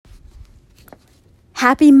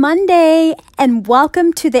Happy Monday and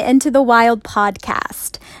welcome to the Into the Wild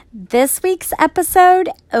podcast. This week's episode,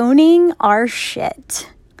 Owning Our Shit.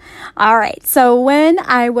 All right, so when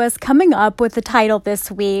I was coming up with the title this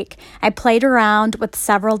week, I played around with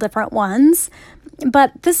several different ones,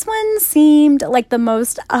 but this one seemed like the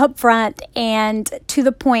most upfront and to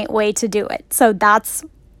the point way to do it. So that's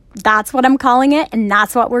what I'm calling it, and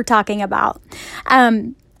that's what we're talking about.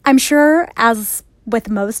 I'm sure, as with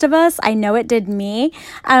most of us, I know it did me.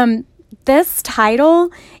 This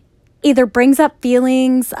title either brings up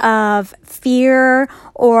feelings of fear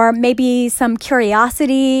or maybe some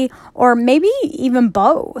curiosity or maybe even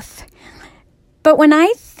both. But when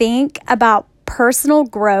I think about personal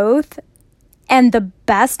growth and the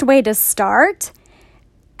best way to start,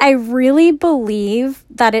 I really believe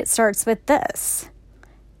that it starts with this.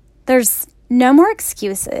 There's no more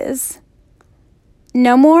excuses.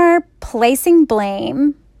 No more placing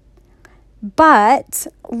blame, but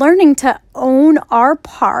learning to own our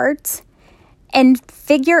part and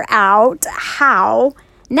figure out how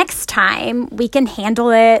next time we can handle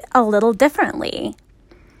it a little differently.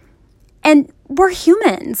 And we're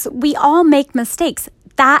humans. We all make mistakes.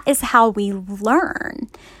 That is how we learn.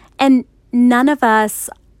 And none of us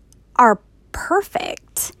are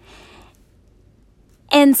perfect.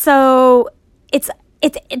 And so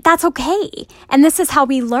that's okay. And this is how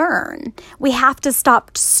we learn. We have to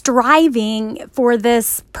stop striving for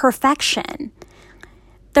this perfection.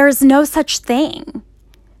 There's no such thing.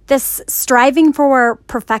 This striving for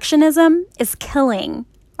perfectionism is killing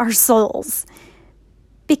our souls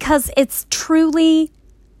because it's truly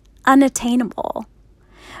unattainable.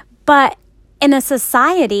 But in a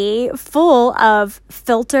society full of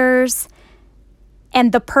filters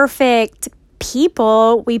and the perfect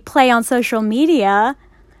people we play on social media,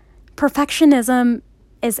 perfectionism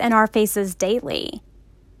is in our faces daily.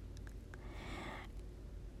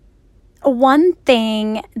 One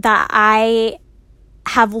thing that I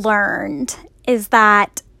have learned is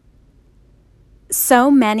that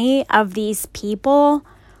so many of these people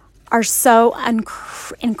are so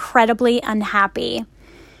incredibly unhappy.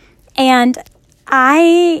 And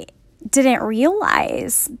I didn't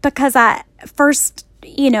realize, because at first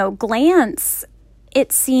glance,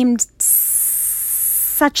 it seemed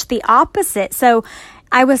such the opposite. So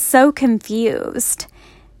I was so confused.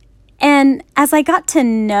 And as I got to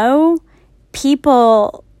know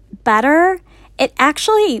people better, it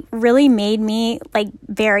actually really made me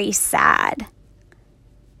very sad.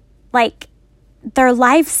 Their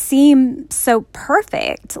lives seem so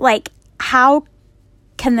perfect. How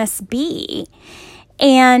can this be?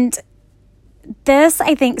 And this,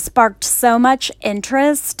 I think, sparked so much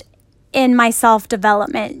interest in my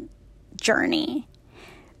self-development journey,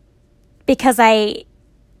 because I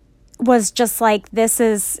was just like, this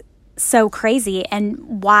is so crazy.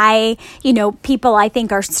 And why, people I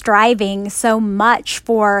think are striving so much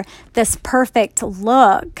for this perfect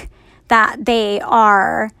look that they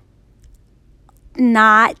are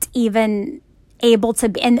not even able to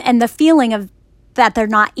be, and the feeling of that they're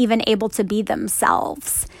not even able to be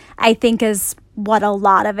themselves, I think is what a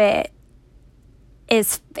lot of it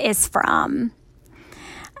is from.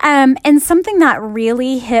 And something that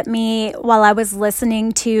really hit me while I was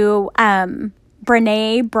listening to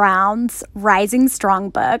Brené Brown's Rising Strong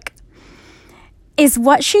book is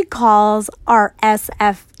what she calls our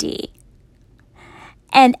SFD.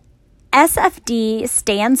 And SFD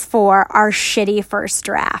stands for our shitty first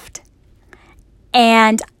draft.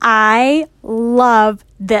 And I love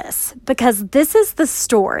this because this is the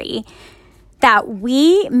story that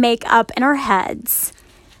we make up in our heads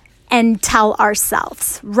and tell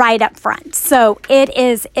ourselves right up front. So it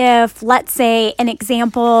is if, let's say, an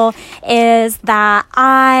example is that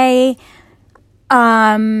I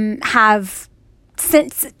have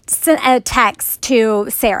sent a text to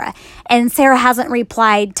Sarah, and Sarah hasn't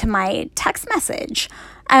replied to my text message.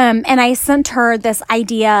 And I sent her this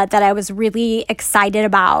idea that I was really excited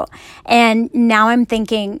about. And now I'm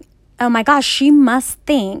thinking, oh my gosh, she must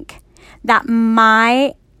think that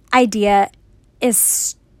my idea is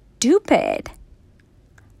stupid.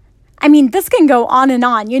 I mean, this can go on,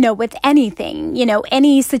 with anything,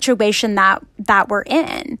 any situation that we're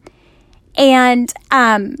in. And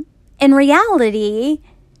in reality,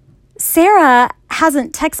 Sarah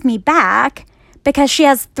hasn't texted me back because she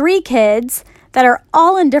has 3 kids that are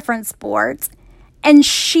all in different sports, and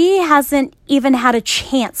she hasn't even had a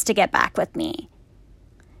chance to get back with me.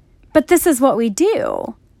 But this is what we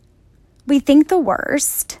do. We think the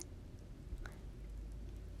worst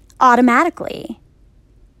automatically.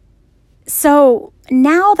 So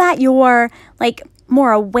now that you're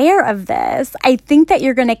more aware of this, I think that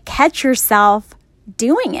you're going to catch yourself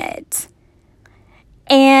doing it.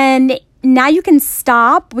 And now you can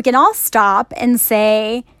stop. We can all stop and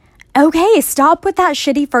say, okay, stop with that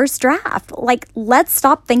shitty first draft. Like, let's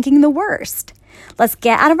stop thinking the worst. Let's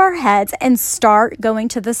get out of our heads and start going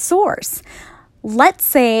to the source. Let's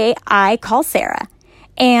say I call Sarah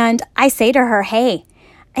and I say to her, hey,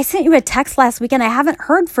 I sent you a text last week and I haven't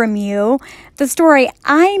heard from you. The story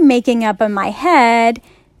I'm making up in my head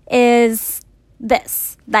is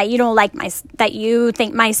this, that you don't like that you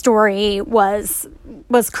think my story was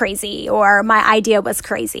crazy or my idea was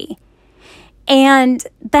crazy. And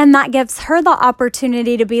then that gives her the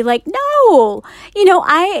opportunity to be like, no,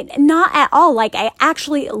 I not at all. Like, I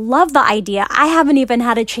actually love the idea. I haven't even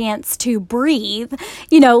had a chance to breathe,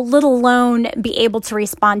 let alone be able to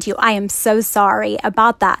respond to you. I am so sorry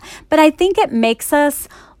about that. But I think it makes us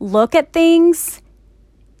look at things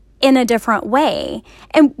in a different way.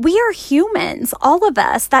 And we are humans, all of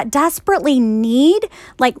us, that desperately need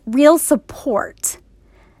like real support.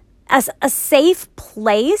 As a safe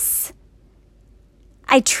place,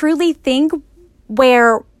 I truly think,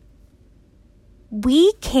 where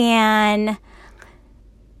we can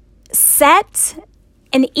set,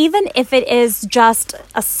 and even if it is just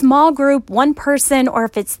a small group, one person, or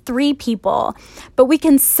if it's 3 people, but we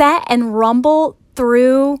can set and rumble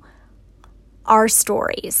through our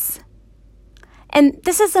stories. And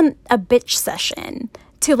this isn't a bitch session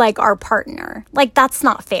to like our partner. Like, that's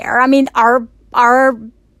not fair. I mean, our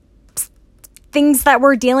things that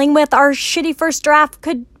we're dealing with, our shitty first draft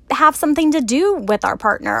could have something to do with our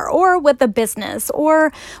partner or with the business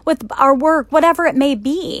or with our work, whatever it may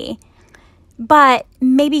be. But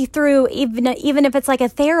maybe through, even if it's like a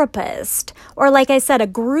therapist or, like I said, a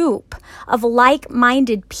group of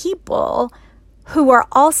like-minded people who are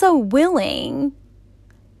also willing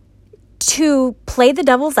to play the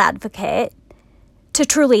devil's advocate, to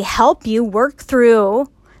truly help you work through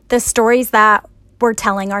the stories that we're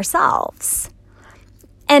telling ourselves.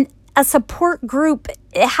 And a support group,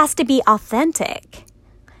 it has to be authentic.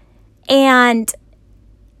 And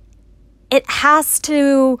it has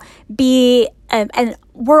to be, and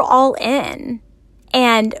we're all in.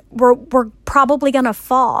 And we're probably going to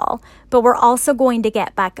fall, but we're also going to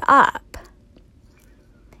get back up.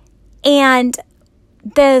 And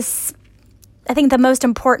this, I think the most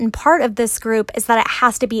important part of this group is that it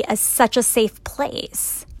has to be such a safe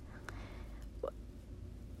place,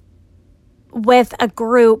 with a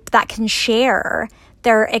group that can share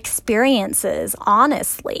their experiences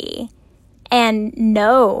honestly and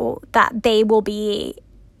know that they will be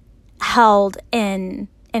held in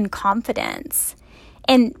confidence.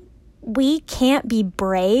 And we can't be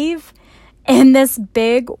brave in this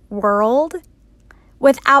big world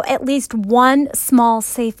without at least one small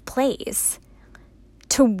safe place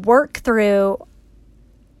to work through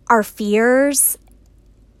our fears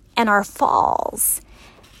and our falls.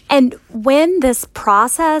 And when this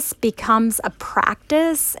process becomes a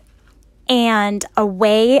practice and a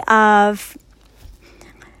way of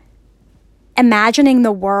imagining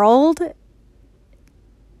the world,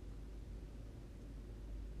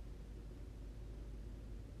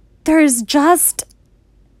 there's just,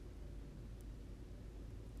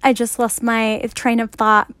 I just lost my train of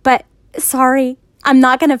thought, but sorry, I'm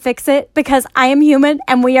not going to fix it because I am human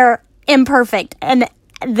and we are imperfect. And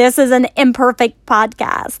this is an imperfect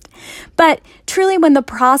podcast. But truly, when the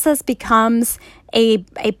process becomes a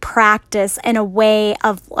practice and a way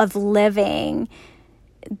of living,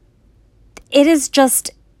 it is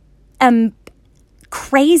just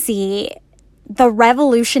crazy, the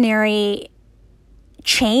revolutionary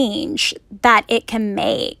change that it can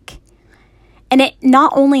make. And it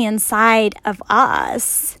not only inside of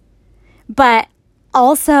us, but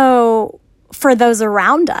also for those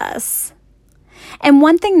around us. And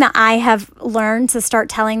one thing that I have learned to start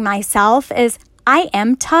telling myself is, I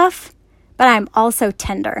am tough, but I'm also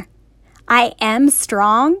tender. I am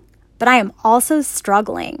strong, but I am also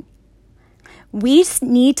struggling. We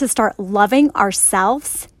need to start loving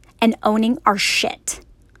ourselves and owning our shit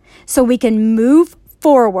so we can move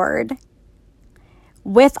forward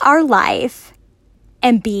with our life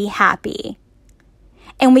and be happy.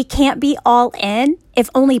 And we can't be all in if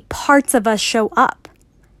only parts of us show up.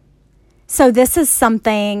 So this is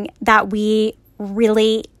something that we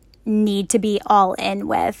really need to be all in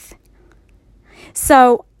with.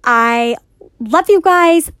 So I love you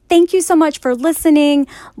guys. Thank you so much for listening.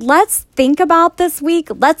 Let's think about this week.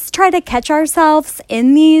 Let's try to catch ourselves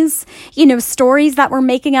in these, stories that we're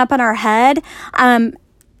making up in our head. And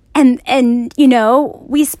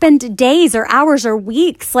we spend days or hours or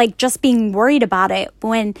weeks like just being worried about it,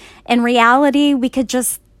 when in reality we could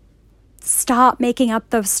just stop making up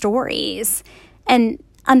those stories and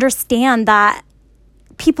understand that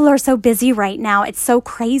people are so busy right now. It's so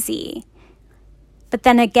crazy. But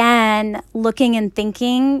then again, looking and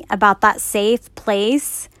thinking about that safe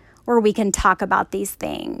place where we can talk about these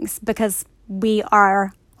things, because we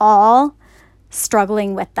are all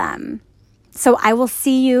struggling with them. So I will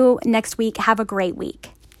see you next week. Have a great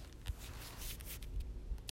week.